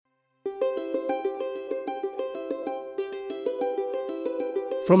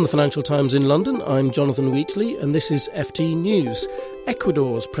From the Financial Times in London, I'm Jonathan Wheatley, and this is FT News.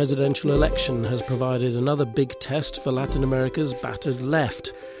 Ecuador's presidential election has provided another big test for Latin America's battered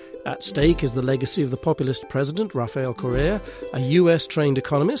left. At stake is the legacy of the populist president, Rafael Correa, a US-trained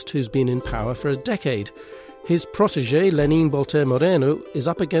economist who's been in power for a decade. His protégé, Lenín Voltaire Moreno, is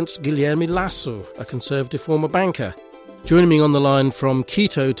up against Guillermo Lasso, a conservative former banker. Joining me on the line from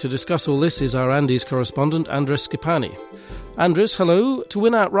Quito to discuss all this is our Andes correspondent, Andres Schipani. Andres, hello. To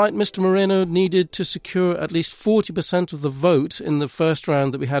win outright, Mr. Moreno needed to secure at least 40% of the vote in the first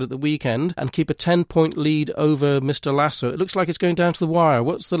round that we had at the weekend and keep a 10-point lead over Mr. Lasso. It looks like it's going down to the wire.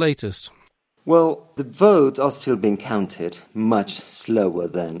 What's the latest? Well, the votes are still being counted, much slower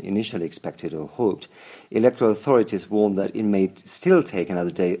than initially expected or hoped. Electoral authorities warn that it may still take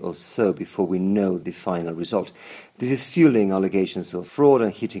another day or so before we know the final result. This is fueling allegations of fraud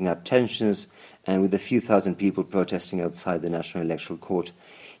and heating up tensions, and with a few thousand people protesting outside the National Electoral Court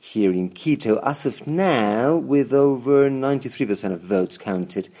here in Quito. As of now, with over 93% of votes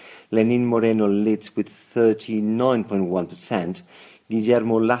counted, Lenín Moreno leads with 39.1%.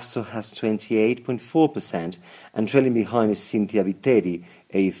 Guillermo Lasso has 28.4%, and trailing behind is Cynthia Viteri,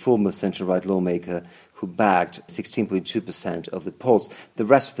 a former centre-right lawmaker who bagged 16.2% of the polls. The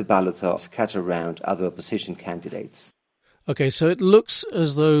rest of the ballots are scattered around other opposition candidates. OK, so it looks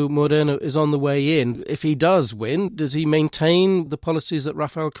as though Moreno is on the way in. If he does win, does he maintain the policies that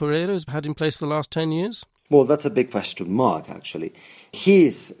Rafael Correa has had in place for the last 10 years? Well, that's a big question mark, actually. He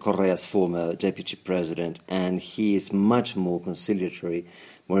is Correa's former deputy president, and he is much more conciliatory,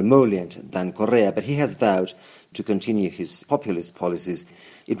 more emollient than Correa, but he has vowed to continue his populist policies.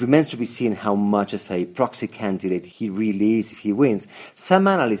 It remains to be seen how much of a proxy candidate he really is if he wins. Some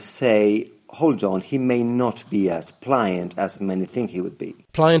analysts say, hold on, he may not be as pliant as many think he would be.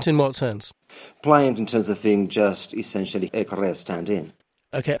 Pliant in what sense? Pliant in terms of being just essentially a Correa stand-in.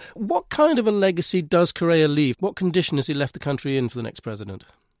 OK. What kind of a legacy does Correa leave? What condition has he left the country in for the next president?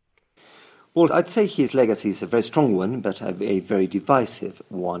 Well, I'd say his legacy is a very strong one, but a very divisive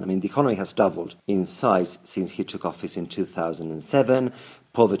one. I mean, the economy has doubled in size since he took office in 2007.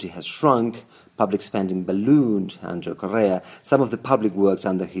 Poverty has shrunk. Public spending ballooned under Correa. Some of the public works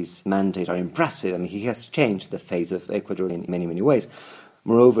under his mandate are impressive. I mean, he has changed the face of Ecuador in many, many ways.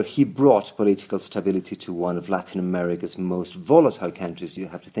 Moreover, he brought political stability to one of Latin America's most volatile countries. You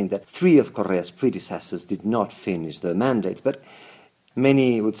have to think that 3 of Correa's predecessors did not finish their mandates, but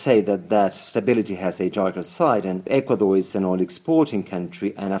many would say that that stability has a darker side, and Ecuador is an oil-exporting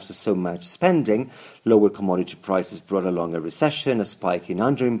country, and after so much spending, lower commodity prices brought along a recession, a spike in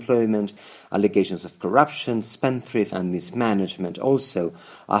underemployment, allegations of corruption, spendthrift and mismanagement. Also,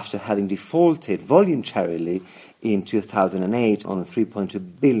 after having defaulted voluntarily in 2008 on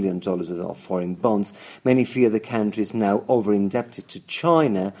 $3.2 billion of foreign bonds, many fear the country is now over-indebted to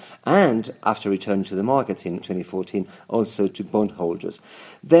China and, after returning to the markets in 2014, also to bondholders.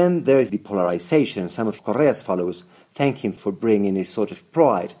 Then there is the polarization. Some of Correa's followers thank him for bringing a sort of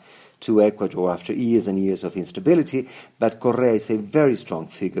pride to Ecuador after years and years of instability, but Correa is a very strong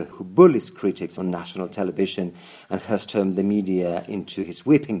figure who bullies critics on national television and has turned the media into his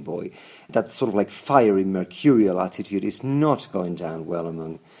whipping boy. That sort of like fiery, mercurial attitude is not going down well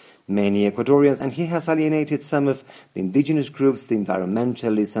among many Ecuadorians, and he has alienated some of the indigenous groups, the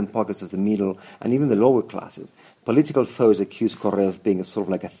environmentalists, some pockets of the middle, and even the lower classes. Political foes accuse Correa of being a sort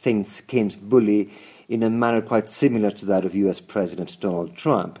of like a thin-skinned bully in a manner quite similar to that of US President Donald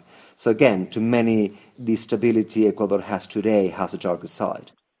Trump. So again, to many, the stability Ecuador has today has a darker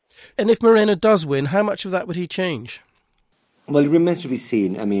side. And if Moreno does win, how much of that would he change? Well, it remains to be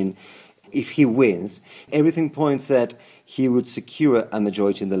seen. I mean, if he wins, everything points that he would secure a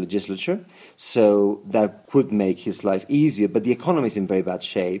majority in the legislature, so that could make his life easier. But the economy is in very bad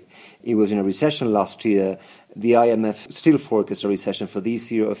shape. It was in a recession last year. The IMF still forecasts a recession for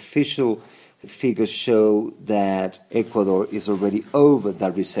this year. Official figures show that Ecuador is already over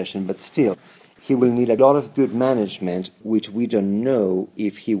that recession, but still, he will need a lot of good management, which we don't know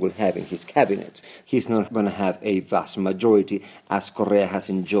if he will have in his cabinet. He's not going to have a vast majority, as Correa has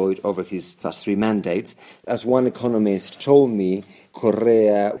enjoyed over his past 3 mandates. As one economist told me,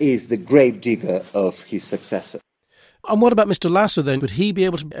 Correa is the grave digger of his successor. And what about Mr. Lasso then? Would he be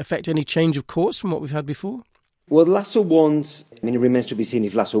able to affect any change of course from what we've had before? Well, Lasso wants, it remains to be seen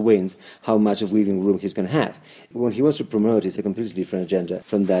if Lasso wins, how much of weaving room he's going to have. What he wants to promote is a completely different agenda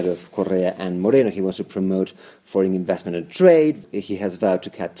from that of Correa and Moreno. He wants to promote foreign investment and trade. He has vowed to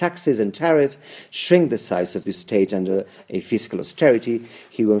cut taxes and tariffs, shrink the size of the state under a fiscal austerity.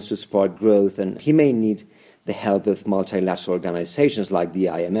 He wants to spark growth, and he may need the help of multilateral organizations like the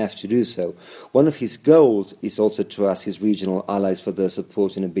IMF to do so. One of his goals is also to ask his regional allies for their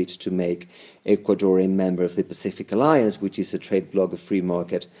support in a bid to make Ecuador a member of the Pacific Alliance, which is a trade bloc of free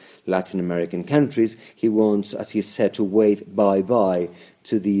market Latin American countries. He wants, as he said, to wave bye-bye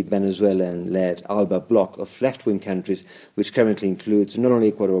to the Venezuelan-led ALBA bloc of left-wing countries, which currently includes not only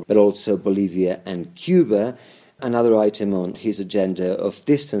Ecuador but also Bolivia and Cuba. Another item on his agenda of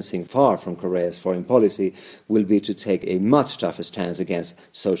distancing far from Correa's foreign policy will be to take a much tougher stance against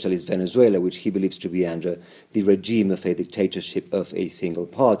socialist Venezuela, which he believes to be under the regime of a dictatorship of a single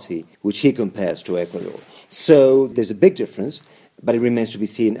party, which he compares to Ecuador. So there's a big difference, but it remains to be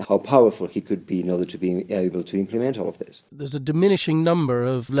seen how powerful he could be in order to be able to implement all of this. There's a diminishing number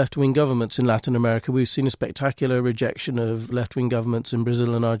of left-wing governments in Latin America. We've seen a spectacular rejection of left-wing governments in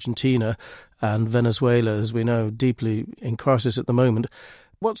Brazil and Argentina, and Venezuela, as we know, deeply in crisis at the moment.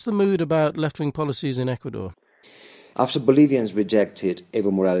 What's the mood about left-wing policies in Ecuador? After Bolivians rejected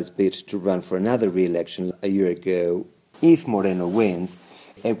Evo Morales' bid to run for another re-election a year ago, if Moreno wins,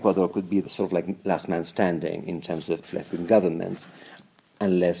 Ecuador could be the sort of like last man standing in terms of left-wing governments,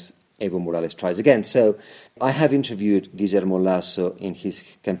 unless Evo Morales tries again. So I have interviewed Guillermo Lasso in his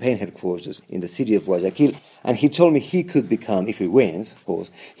campaign headquarters in the city of Guayaquil, and he told me he could become, if he wins, of course,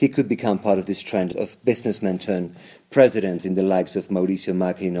 he could become part of this trend of businessmen turned presidents in the likes of Mauricio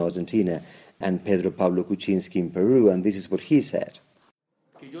Macri in Argentina and Pedro Pablo Kuczynski in Peru, and this is what he said.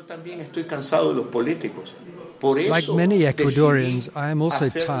 Like many Ecuadorians, I am also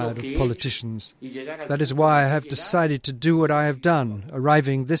tired of politicians. That is why I have decided to do what I have done,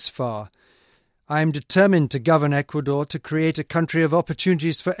 arriving this far. I am determined to govern Ecuador to create a country of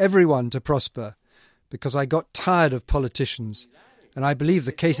opportunities for everyone to prosper, because I got tired of politicians, and I believe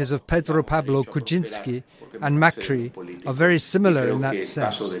the cases of Pedro Pablo Kuczynski and Macri are very similar in that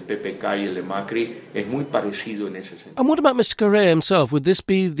sense. And what about Mr. Correa himself? Would this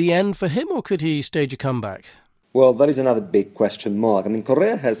be the end for him, or could he stage a comeback? Well, that is another big question mark. I mean,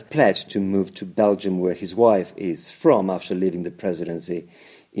 Correa has pledged to move to Belgium, where his wife is from, after leaving the presidency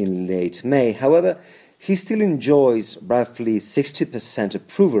in late May. However, he still enjoys roughly 60%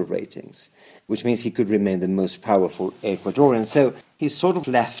 approval ratings, which means he could remain the most powerful Ecuadorian. So he's sort of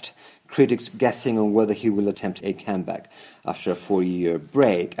left critics guessing on whether he will attempt a comeback after a 4-year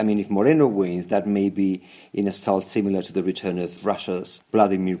break. I mean, if Moreno wins, that may be in a style similar to the return of Russia's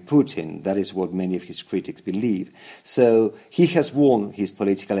Vladimir Putin. That is what many of his critics believe. So he has warned his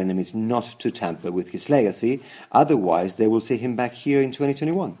political enemies not to tamper with his legacy, otherwise they will see him back here in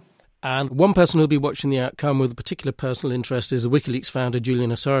 2021. And one person who'll be watching the outcome with a particular personal interest is the WikiLeaks founder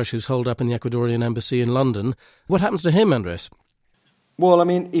Julian Assange, who's holed up in the Ecuadorian embassy in London. What happens to him, Andres? Well, I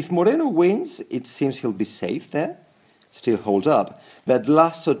mean, if Moreno wins, it seems he'll be safe there, still holed up. But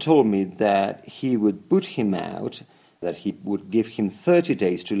Lasso told me that he would boot him out, that he would give him 30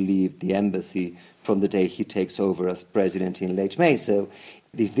 days to leave the embassy from the day he takes over as president in late May. So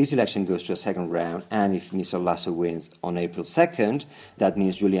if this election goes to a second round, and if Mr. Lasso wins on April 2nd, that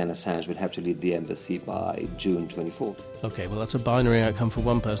means Julian Assange would have to leave the embassy by June 24th. OK, well, that's a binary outcome for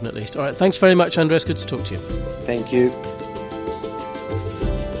one person at least. All right, thanks very much, Andres. Good to talk to you. Thank you.